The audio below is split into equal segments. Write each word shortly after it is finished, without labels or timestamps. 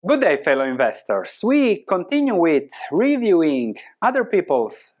Good day, fellow investors. We continue with reviewing other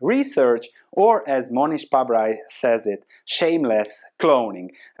people's research, or as Monish Pabrai says it, shameless cloning.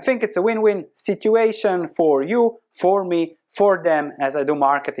 I think it's a win-win situation for you, for me, for them, as I do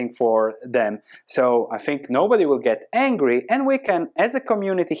marketing for them. So I think nobody will get angry, and we can, as a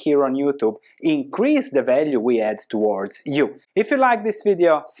community here on YouTube, increase the value we add towards you. If you like this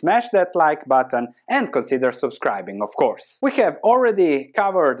video, smash that like button and consider subscribing, of course. We have already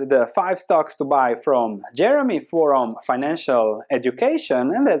covered the 5 stocks to buy from Jeremy from Financial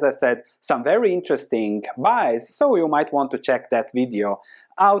Education, and as I said, some very interesting buys, so you might want to check that video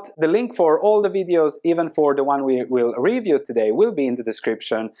out. The link for all the videos, even for the one we will review today, will be in the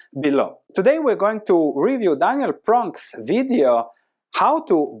description below. Today we're going to review Daniel Pronk's video, How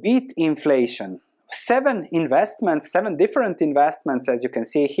to Beat Inflation. 7 different investments, as you can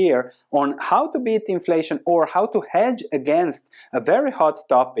see here, on how to beat inflation or how to hedge against a very hot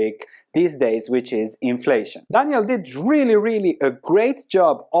topic these days, which is inflation. Daniel did really a great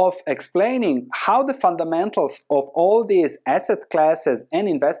job of explaining how the fundamentals of all these asset classes and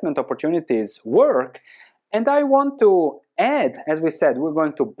investment opportunities work, and I want to add, as we said, we're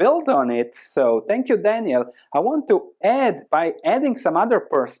going to build on it, so thank you, Daniel. I want to add by adding some other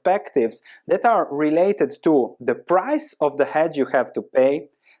perspectives that are related to the price of the hedge you have to pay,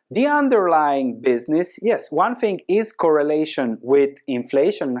 the underlying business. Yes, one thing is correlation with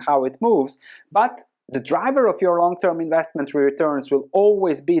inflation and how it moves, but the driver of your long-term investment returns will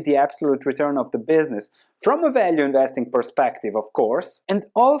always be the absolute return of the business, from a value investing perspective, of course, and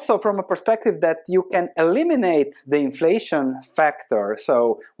also from a perspective that you can eliminate the inflation factor.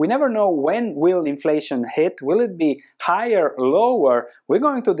 So we never know when will inflation hit. Will it be higher, lower? We're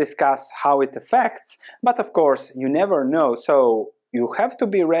going to discuss how it affects, but of course you never know. So you have to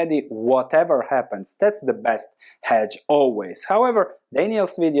be ready whatever happens. That's the best hedge always. However,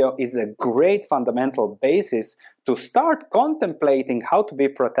 Daniel's video is a great fundamental basis to start contemplating how to be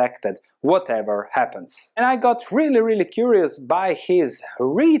protected whatever happens. And I got really curious by his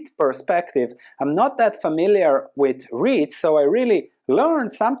REIT perspective. I'm not that familiar with REITs, so I really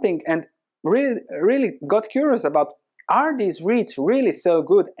learned something and really got curious about, are these REITs really so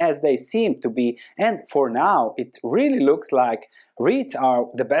good as they seem to be? And for now, it really looks like REITs are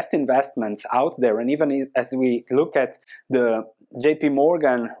the best investments out there. And even as we look at the JP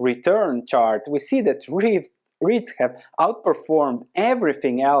Morgan return chart, we see that REITs have outperformed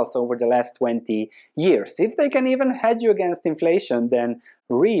everything else over the last 20 years. If they can even hedge you against inflation, then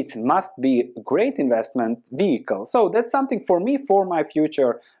REITs must be a great investment vehicle. So that's something for me for my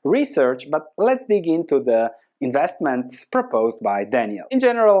future research, but let's dig into the investments proposed by Daniel. In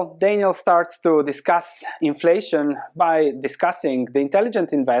general, Daniel starts to discuss inflation by discussing the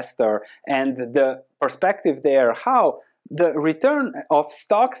intelligent investor and the perspective there, how the return of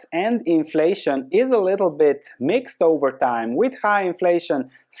stocks and inflation is a little bit mixed over time. With high inflation,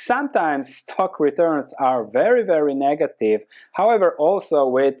 sometimes stock returns are very negative. However, also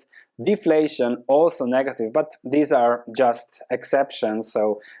with deflation, also negative, but these are just exceptions,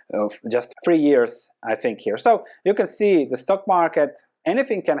 so just 3 years I think here. So you can see the stock market,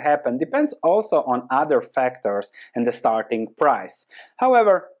 anything can happen, depends also on other factors and the starting price.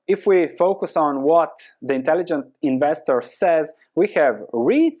 However, if we focus on what the intelligent investor says, we have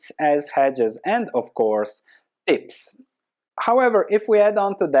REITs as hedges and of course tips. However, if we add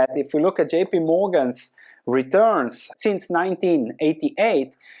on to that, if we look at JP Morgan's returns since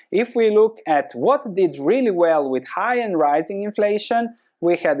 1988, if we look at what did really well with high and rising inflation,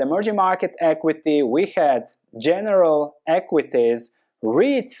 we had emerging market equity, we had general equities,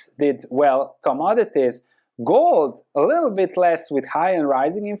 REITs did well, commodities, gold a little bit less with high and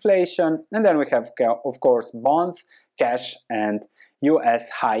rising inflation, and then we have, of course, bonds, cash, and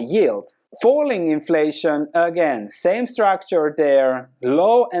US high yield. Falling inflation, again, same structure there,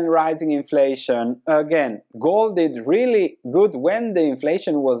 low and rising inflation, again, gold did really good when the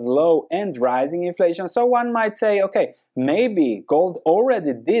inflation was low and rising inflation, so one might say, okay, maybe gold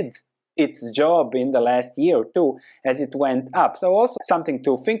already did its job in the last year or two as it went up, so also something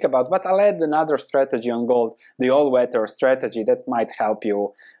to think about. But I'll add another strategy on gold, the all-weather strategy, that might help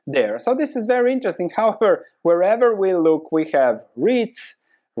you there. So this is very interesting. However, wherever we look, we have REITs.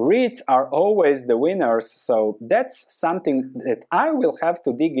 REITs are always the winners, so that's something that I will have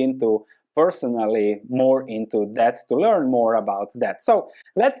to dig into personally, more into that, to learn more about that. So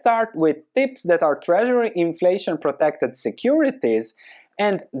let's start with tips that are treasury inflation protected securities,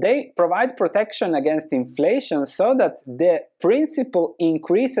 and they provide protection against inflation so that the principal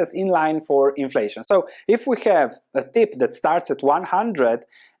increases in line for inflation. So if we have a tip that starts at 100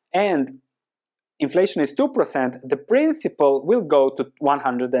 and inflation is 2%, the principal will go to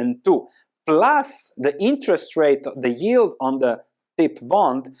 102, plus the interest rate, the yield on the TIP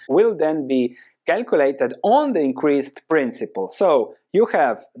bond will then be calculated on the increased principal. So you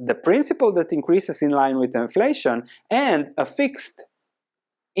have the principal that increases in line with inflation and a fixed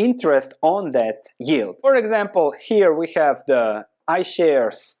interest on that yield. For example, here we have the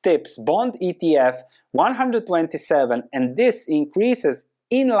iShares TIPS bond ETF 127, and this increases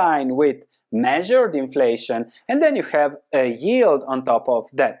in line with measured inflation, and then you have a yield on top of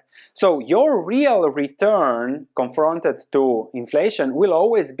that. So your real return confronted to inflation will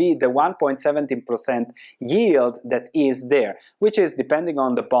always be the 1.17% yield that is there, which is depending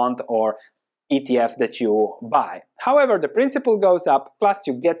on the bond or ETF that you buy. However, the principal goes up, plus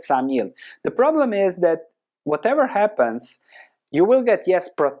you get some yield. The problem is that whatever happens, you will get, yes,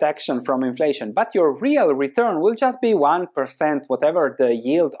 protection from inflation, but your real return will just be 1%, whatever the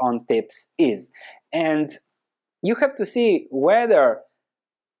yield on TIPS is. And you have to see whether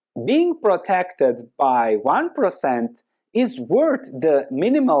being protected by 1% is worth the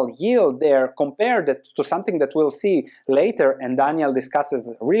minimal yield there compared to something that we'll see later, and Daniel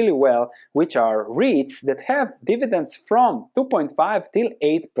discusses really well, which are REITs that have dividends from 2.5 till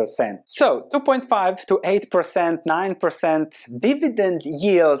 8%. So 2.5 to 8%, 9% dividend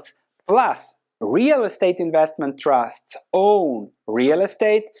yields plus real estate investment trusts own real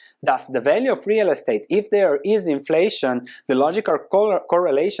estate, thus the value of real estate, if there is inflation, the logical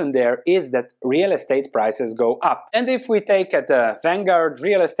correlation there is that real estate prices go up. And if we take at the Vanguard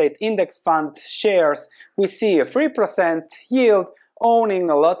Real Estate Index Fund shares, we see a 3% yield owning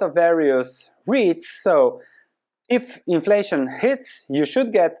a lot of various REITs. So if inflation hits, you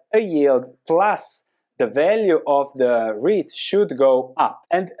should get a yield plus the value of the REIT should go up.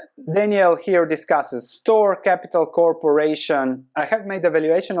 And Daniel here discusses Store Capital Corporation. I have made a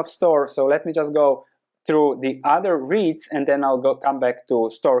valuation of Store, so let me just go through the other REITs and then I'll come back to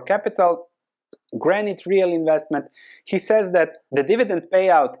Store Capital. Granite Real Investment, he says that the dividend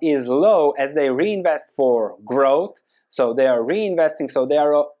payout is low as they reinvest for growth. So they are reinvesting, so they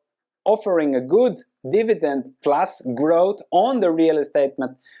are offering a good dividend plus growth on the real estate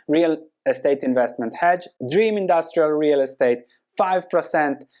investment hedge. Dream Industrial Real Estate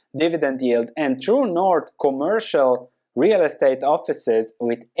 5% dividend yield, and True North Commercial Real Estate Offices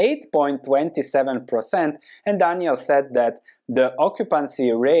with 8.27%. And Daniel said that the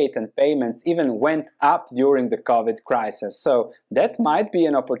occupancy rate and payments even went up during the COVID crisis. So that might be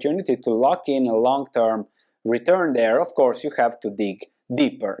an opportunity to lock in a long-term return there. Of course, you have to dig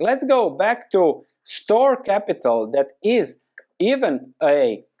deeper. Let's go back to Store Capital, that is even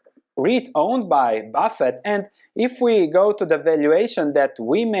a REIT owned by Buffett. And if we go to the valuation that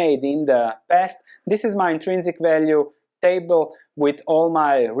we made in the past, this is my intrinsic value table with all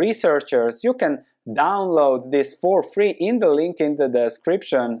my researchers. You can download this for free in the link in the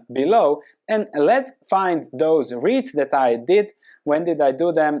description below. And let's find those REITs that I did. When did I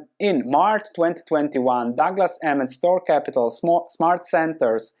do them? In March 2021. Douglas Emmett, Store Capital, Smart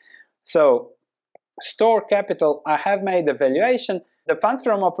Centers. So Store Capital, I have made a valuation. The funds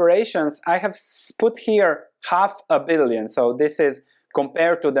from operations, I have put here $500 million. So this is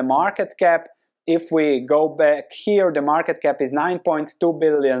compared to the market cap. If we go back here, the market cap is 9.2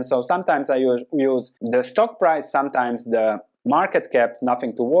 billion. So sometimes I use the stock price, sometimes the market cap,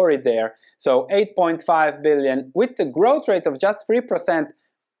 nothing to worry there. So 8.5 billion with the growth rate of just 3%,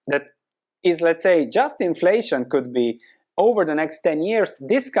 that is, let's say, just inflation could be over the next 10 years,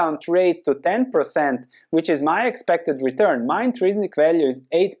 discount rate to 10%, which is my expected return. My intrinsic value is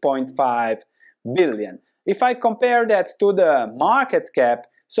 8.5 billion. If I compare that to the market cap,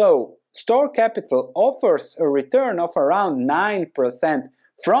 so Store Capital offers a return of around 9%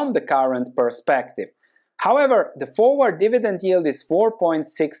 from the current perspective. However, the forward dividend yield is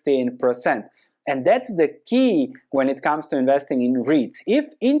 4.16%. And that's the key when it comes to investing in REITs.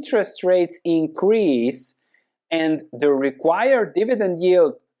 If interest rates increase and the required dividend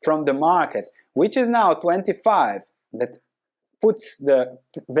yield from the market, which is now 25, that puts the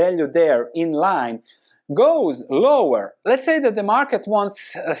value there in line, goes lower. Let's say that the market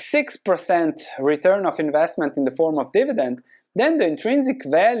wants a 6% return of investment in the form of dividend, then the intrinsic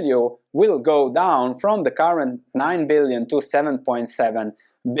value will go down from the current 9 billion to 7.7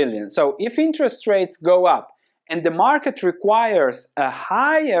 billion. So if interest rates go up and the market requires a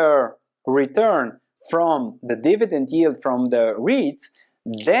higher return from the dividend yield from the REITs,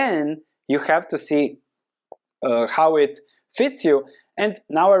 then you have to see how it fits you. And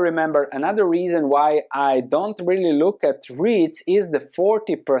now I remember another reason why I don't really look at REITs is the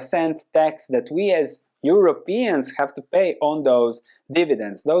 40% tax that we as Europeans have to pay on those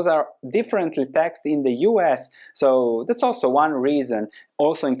dividends. Those are differently taxed in the US, so that's also one reason,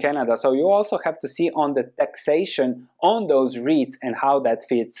 also in Canada. So you also have to see on the taxation on those REITs and how that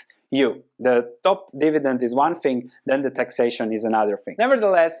fits you. The top dividend is one thing, then the taxation is another thing.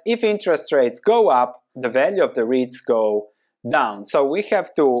 Nevertheless, if interest rates go up, the value of the REITs go down. So we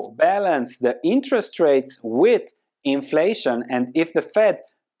have to balance the interest rates with inflation, and if the Fed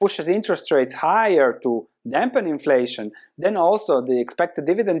pushes interest rates higher to dampen inflation, then also the expected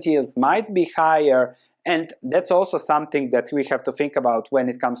dividend yields might be higher, and that's also something that we have to think about when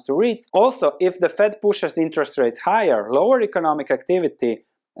it comes to REITs. Also, if the Fed pushes interest rates higher, lower economic activity,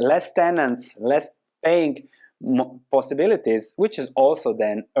 less tenants, less paying possibilities, which is also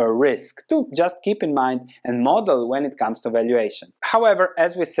then a risk to just keep in mind and model when it comes to valuation. However,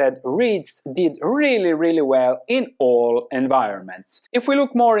 as we said, REITs did really well in all environments. If we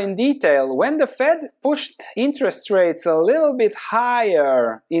look more in detail, when the Fed pushed interest rates a little bit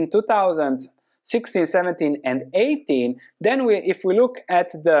higher in 2016, 17 and 18, then if we look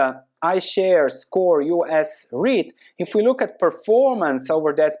at the iShares Core US REIT, if we look at performance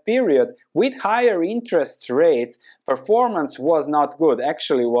over that period with higher interest rates, performance was not good,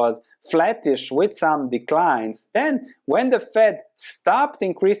 actually was flattish with some declines. Then when the Fed stopped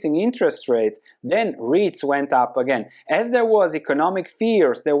increasing interest rates, then REITs went up again. As there was economic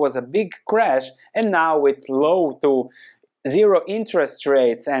fears, there was a big crash, and now with low to zero interest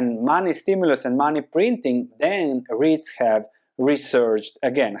rates and money stimulus and money printing, then REITs have resurged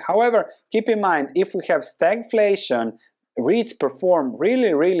again. However, keep in mind, if we have stagflation, REITs perform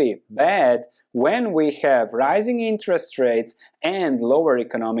really bad when we have rising interest rates and lower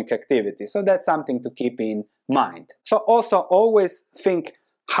economic activity. So that's something to keep in mind. So also always think,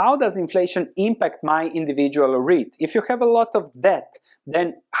 how does inflation impact my individual REIT? If you have a lot of debt,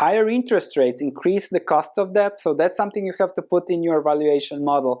 then higher interest rates increase the cost of that, so that's something you have to put in your valuation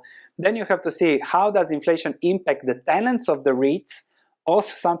model. Then you have to see, how does inflation impact the tenants of the REITs?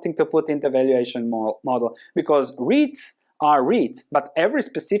 Also something to put in the valuation model, because REITs are REITs, but every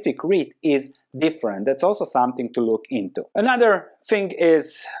specific REIT is different. That's also something to look into. Another thing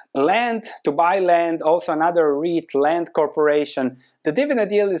is land, to buy land, also another REIT, Land Corporation. The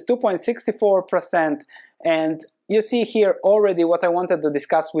dividend yield is 2.64%, and you see here already what I wanted to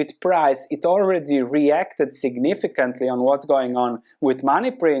discuss with price. It already reacted significantly on what's going on with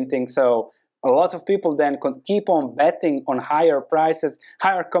money printing, so a lot of people then keep on betting on higher prices,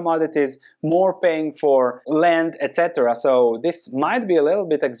 higher commodities, more paying for land, etc. So this might be a little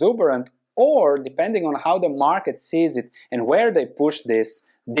bit exuberant, or depending on how the market sees it and where they push this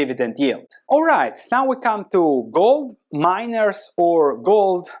dividend yield. Alright, now we come to gold miners or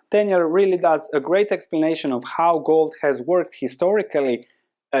gold. Daniel really does a great explanation of how gold has worked historically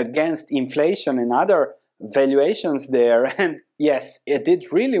against inflation and other valuations there, and yes, it did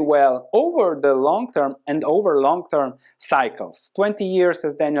really well over the long term and over long term cycles. 20 years,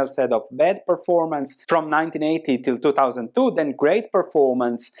 as Daniel said, of bad performance from 1980 till 2002, then great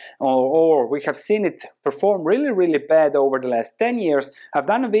performance, or we have seen it perform really bad over the last 10 years. I've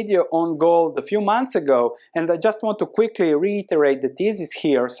done a video on gold a few months ago, and I just want to quickly reiterate the thesis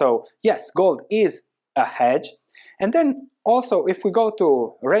here. So yes, gold is a hedge. And then also, if we go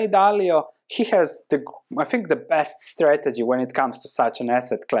to Ray Dalio, he has, I think, the best strategy when it comes to such an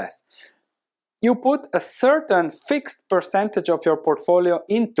asset class. You put a certain fixed percentage of your portfolio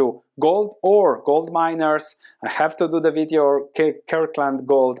into gold or gold miners. I have to do the video Kirkland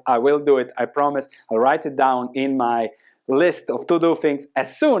Gold. I will do it, I promise. I'll write it down in my list of to-do things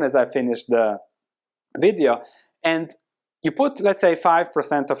as soon as I finish the video. And you put, let's say,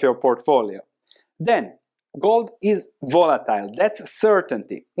 5% of your portfolio. Then gold is volatile, that's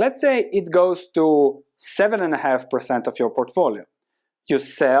certainty. Let's say it goes to 7.5% of your portfolio. You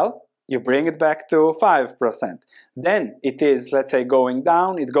sell, you bring it back to 5%. Then it is, let's say, going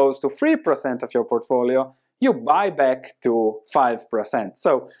down, it goes to 3% of your portfolio, you buy back to 5%.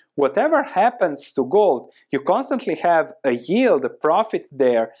 So whatever happens to gold, you constantly have a yield, a profit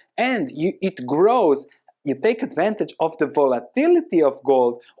there, and it grows. You take advantage of the volatility of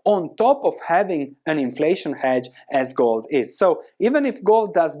gold on top of having an inflation hedge as gold is. So even if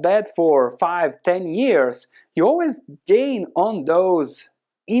gold does bad for 5-10 years, you always gain on those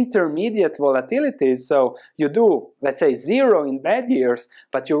intermediate volatilities. So you do, let's say, 0 in bad years,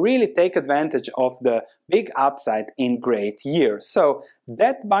 but you really take advantage of the big upside in great years. So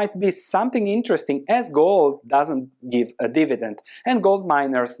that might be something interesting, as gold doesn't give a dividend and gold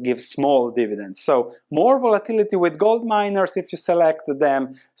miners give small dividends. So more volatility with gold miners if you select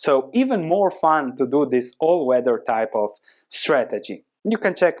them, so even more fun to do this all-weather type of strategy. You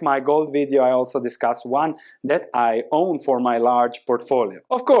can check my gold video. I also discuss one that I own for my large portfolio.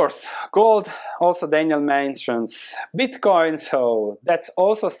 Of course, gold, also Daniel mentions Bitcoin, so that's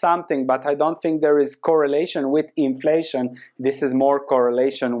also something, but I don't think there is correlation with inflation. This is more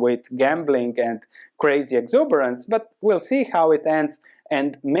correlation with gambling and crazy exuberance, but we'll see how it ends.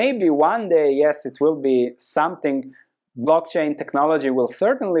 And maybe one day, yes, it will be something. Blockchain technology will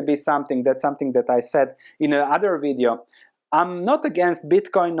certainly be something. That's something that I said in another video. I'm not against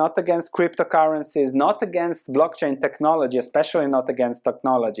Bitcoin, not against cryptocurrencies, not against blockchain technology, especially not against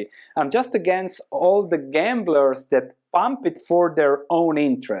technology. I'm just against all the gamblers that pump it for their own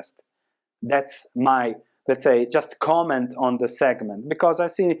interest. That's my, let's say, just comment on the segment, because I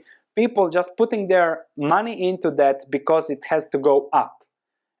see people just putting their money into that because it has to go up.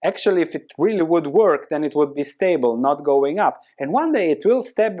 Actually, if it really would work, then it would be stable, not going up. And one day it will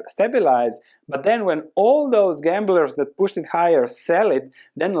stabilize, but then when all those gamblers that pushed it higher sell it,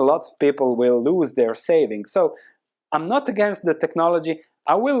 then a lot of people will lose their savings. So I'm not against the technology.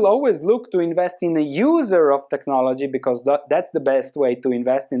 I will always look to invest in a user of technology, because that's the best way to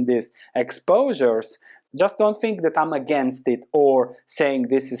invest in these exposures. Just don't think that I'm against it or saying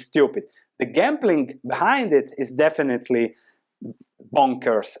this is stupid. The gambling behind it is definitely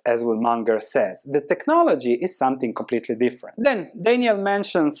bonkers, as Will Munger says. The technology is something completely different. Then Daniel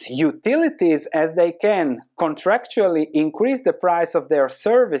mentions utilities, as they can contractually increase the price of their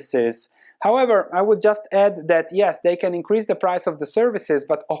services. However, I would just add that yes, they can increase the price of the services,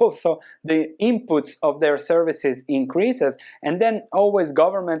 but also the inputs of their services increases, and then always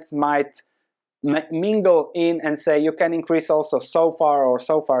governments might mingle in and say you can increase also so far or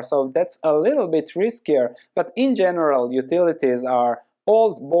so far. So that's a little bit riskier, but in general utilities are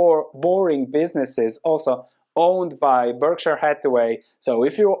old boring businesses, also owned by Berkshire Hathaway. So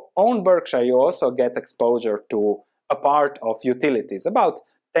if you own Berkshire, you also get exposure to a part of utilities, about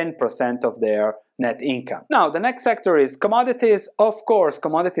 10% of their net income. Now, the next sector is commodities. Of course,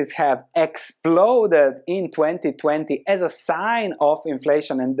 commodities have exploded in 2020 as a sign of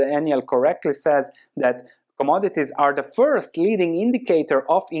inflation, and Daniel correctly says that commodities are the first leading indicator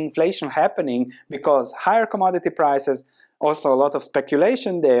of inflation happening, because higher commodity prices, also a lot of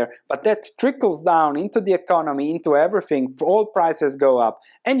speculation there, but that trickles down into the economy, into everything. All prices go up,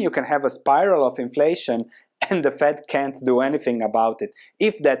 and you can have a spiral of inflation, and the Fed can't do anything about it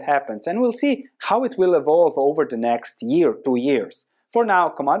if that happens. And we'll see how it will evolve over the next year, 2 years. For now,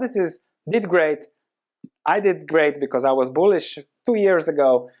 commodities did great. I did great because I was bullish 2 years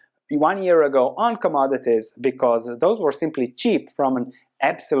ago, 1 year ago on commodities, because those were simply cheap from an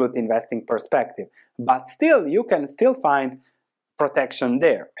absolute investing perspective. But still, you can still find protection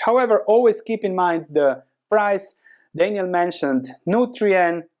there. However, always keep in mind the price. Daniel mentioned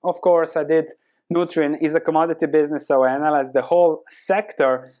Nutrien. Of course, I did. Nutrien is a commodity business, so I analyzed the whole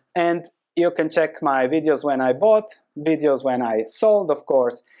sector, and you can check my videos when I bought, videos when I sold, of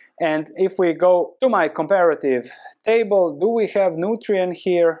course. And if we go to my comparative table, do we have Nutrien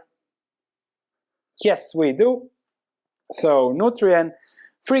here? Yes, we do. So Nutrien,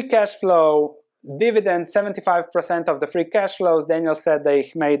 free cash flow, dividend, 75% of the free cash flows. Daniel said they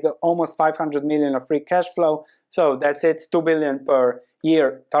made almost 500 million of free cash flow, so that's it, 2 billion per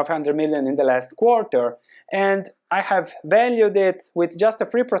year, 500 million in the last quarter. And I have valued it with just a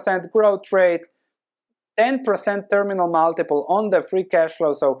 3% growth rate, 10% terminal multiple on the free cash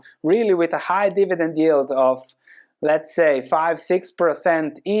flow, so really with a high dividend yield of, let's say,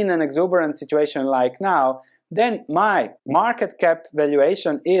 5-6% in an exuberant situation like now. Then my market cap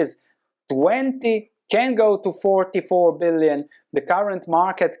valuation is 20, can go to 44 billion. The current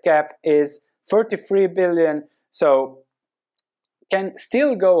market cap is 33 billion, so can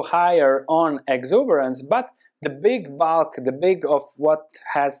still go higher on exuberance, but the big bulk, the big of what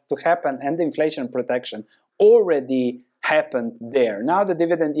has to happen and the inflation protection already happened there. Now the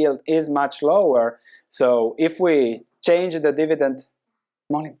dividend yield is much lower, so if we change the dividend...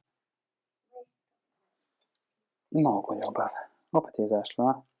 Molim. Mnogo ljubav. Opet je izašlo,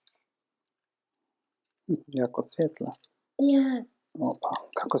 a? Jako svjetlo. Ja. Opa,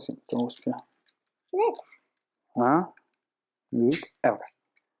 kako si to uspio? Ne. A? Evo ga.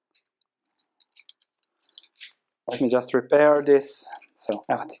 Let me just repair this. So,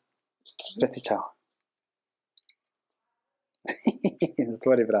 evo ti. Reci čao.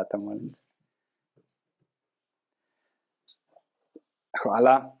 Zatvori vrata, molim.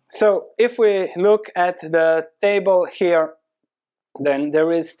 Hvala. So, if we look at the table here, then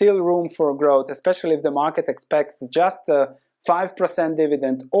there is still room for growth, especially if the market expects just a 5%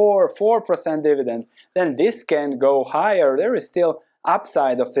 dividend or 4% dividend, then this can go higher. There is still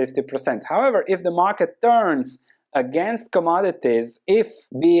upside of 50%. However, if the market turns against commodities, if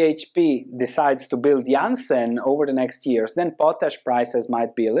BHP decides to build Janssen over the next years, then potash prices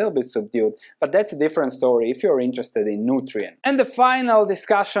might be a little bit subdued, but that's a different story if you're interested in Nutrien. And the final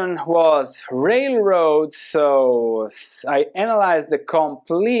discussion was railroads. So I analyzed the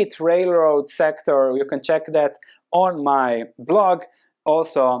complete railroad sector. You can check that on my blog.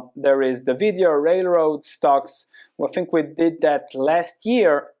 Also, there is the video railroad stocks. I think we did that last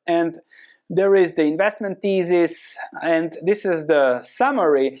year, and there is the investment thesis, and this is the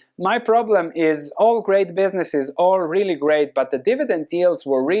summary. My problem is all great businesses, all really great, but the dividend yields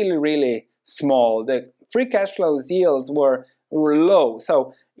were really small. The free cash flows yields were low.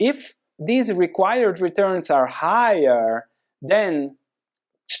 So if these required returns are higher, then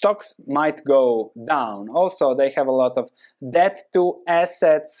stocks might go down. Also, they have a lot of debt to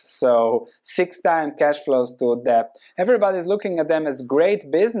assets, so 6 times cash flows to debt. Everybody's looking at them as great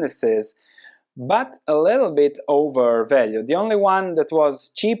businesses, but a little bit overvalued. The only one that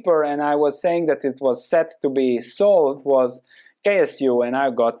was cheaper, and I was saying that it was set to be sold, was KSU, and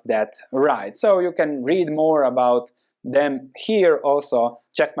I got that right. So you can read more about them here. Also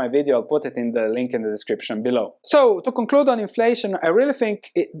check my video, I'll put it in the link in the description below. So to conclude on inflation, I really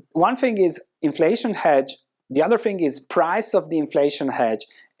think one thing is inflation hedge, the other thing is price of the inflation hedge,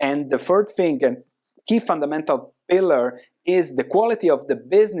 and the third thing and key fundamental pillar is the quality of the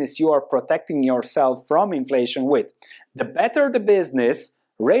business you are protecting yourself from inflation with. The better the business,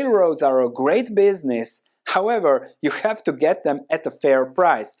 railroads are a great business, however, you have to get them at a fair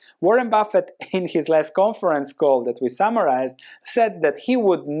price. Warren Buffett, in his last conference call that we summarized, said that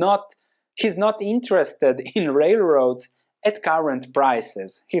he's not interested in railroads at current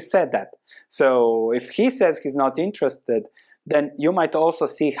prices. He said that. So if he says he's not interested, then you might also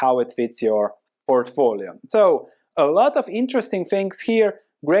see how it fits your portfolio. So a lot of interesting things here.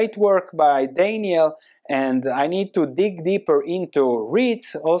 Great work by Daniel, and I need to dig deeper into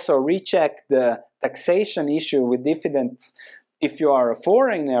REITs, also recheck the taxation issue with dividends if you are a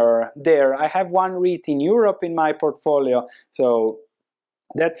foreigner there. I have one REIT in Europe in my portfolio, so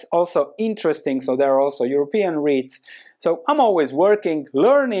that's also interesting. So there are also European REITs. So I'm always working,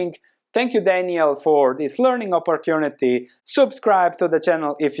 learning. Thank you, Daniel, for this learning opportunity. Subscribe to the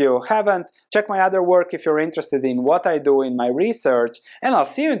channel if you haven't. Check my other work if you're interested in what I do in my research, and I'll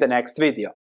see you in the next video.